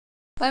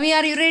Mummy,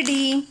 are you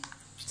ready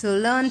to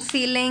learn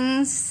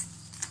feelings?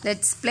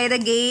 Let's play the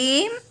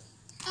game.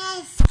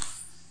 Yes.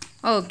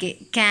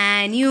 Okay.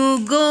 Can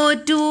you go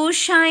to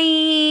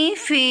shy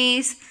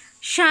face?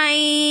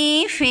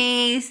 Shy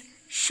face.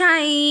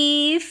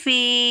 Shy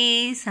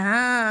face.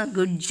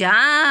 Good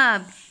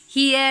job.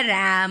 Here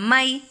am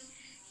I.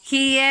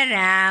 Here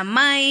am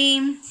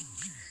I.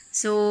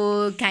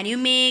 So, can you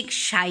make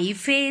shy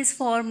face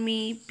for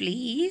me,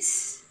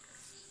 please?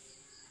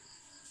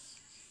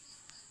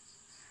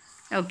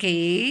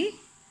 Okay.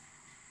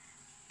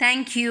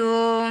 Thank you.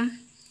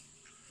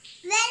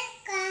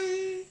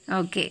 Welcome.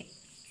 Okay.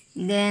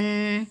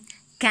 Then,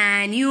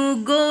 can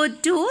you go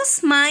to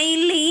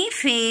smiley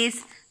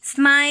face?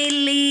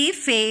 Smiley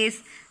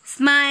face.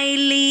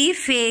 Smiley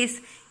face.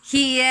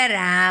 Here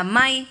am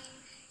I.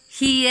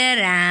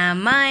 Here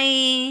am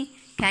I.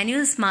 Can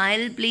you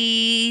smile,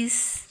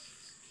 please?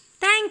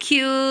 Thank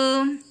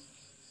you.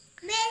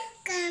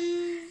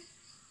 Welcome.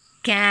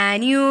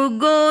 Can you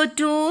go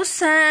to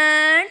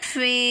sad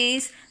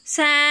face?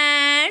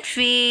 Sad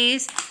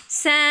face.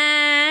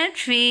 Sad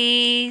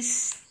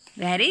face.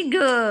 Very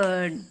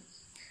good.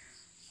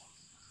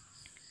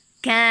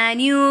 Can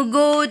you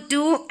go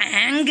to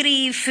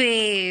angry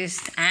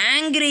face?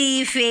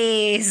 Angry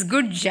face.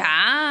 Good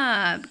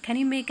job. Can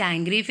you make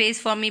angry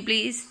face for me,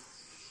 please?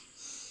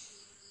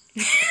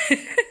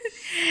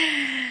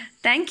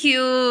 Thank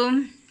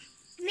you.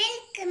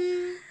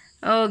 Welcome.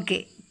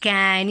 Okay.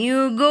 Can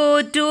you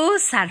go to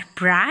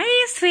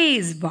surprise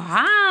face?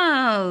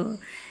 Wow.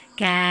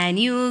 Can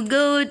you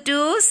go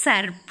to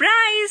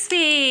surprise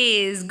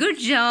face? Good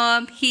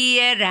job.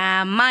 Here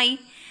am I.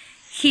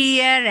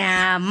 Here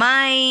am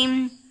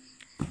I.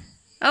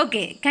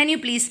 Okay. Can you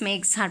please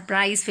make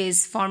surprise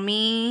face for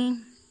me?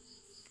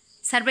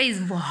 Surprise.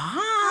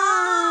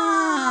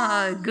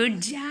 Wow.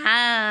 Good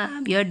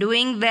job. You're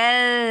doing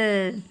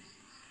well.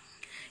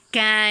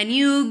 Can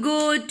you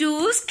go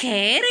to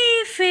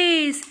scary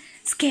face?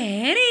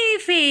 Scary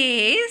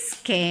face.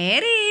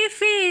 Scary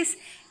face.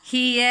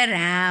 Here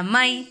am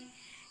I.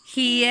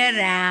 Here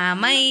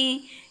am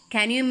I.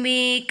 Can you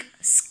make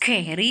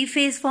scary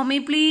face for me,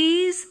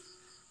 please?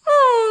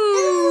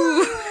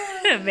 Ooh.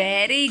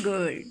 Very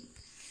good.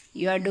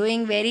 You are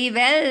doing very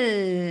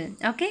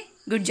well. Okay.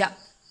 Good job.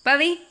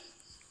 Pavi.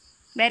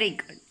 Very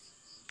good.